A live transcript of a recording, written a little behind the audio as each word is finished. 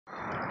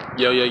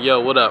Yo,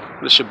 what up?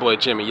 This your boy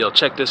Jimmy. Yo,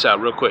 check this out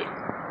real quick.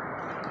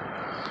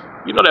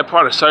 You know that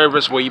part of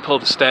service where you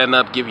supposed to stand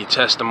up, give your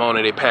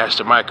testimony, they pass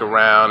the mic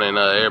around, and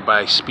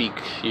everybody speak,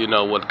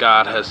 what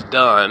God has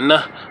done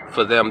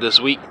for them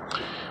this week?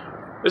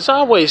 There's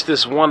always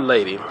this one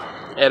lady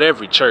at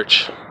every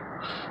church.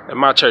 At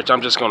my church,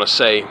 I'm just going to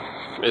say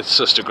it's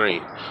Sister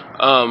Green.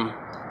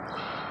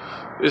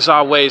 It's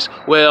always,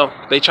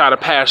 they try to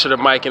pass her the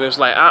mic, and it's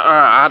like,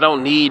 I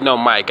don't need no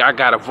mic. I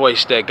got a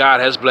voice that God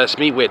has blessed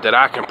me with that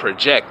I can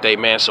project,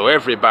 amen, so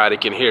everybody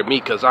can hear me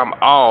because I'm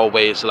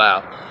always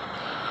loud.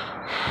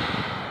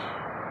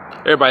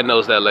 Everybody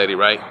knows that lady,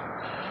 right?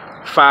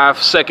 5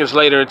 seconds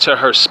later into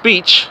her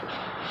speech,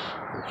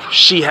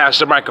 she has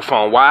the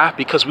microphone. Why?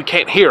 Because we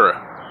can't hear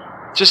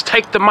her. Just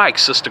take the mic,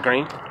 Sister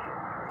Green.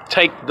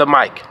 Take the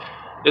mic.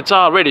 It's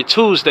already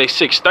Tuesday,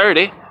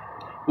 6:30.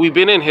 We've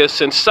been in here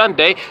since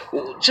Sunday.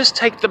 Just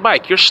take the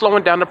mic. You're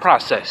slowing down the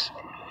process.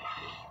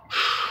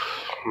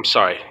 I'm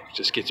sorry. It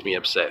just gets me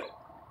upset.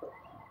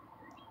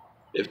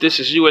 If this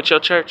is you at your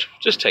church,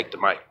 just take the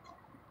mic.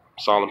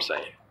 That's all I'm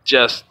saying.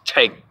 Just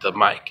take the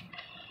mic.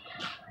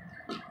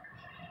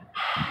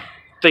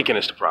 Thinking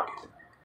is the problem.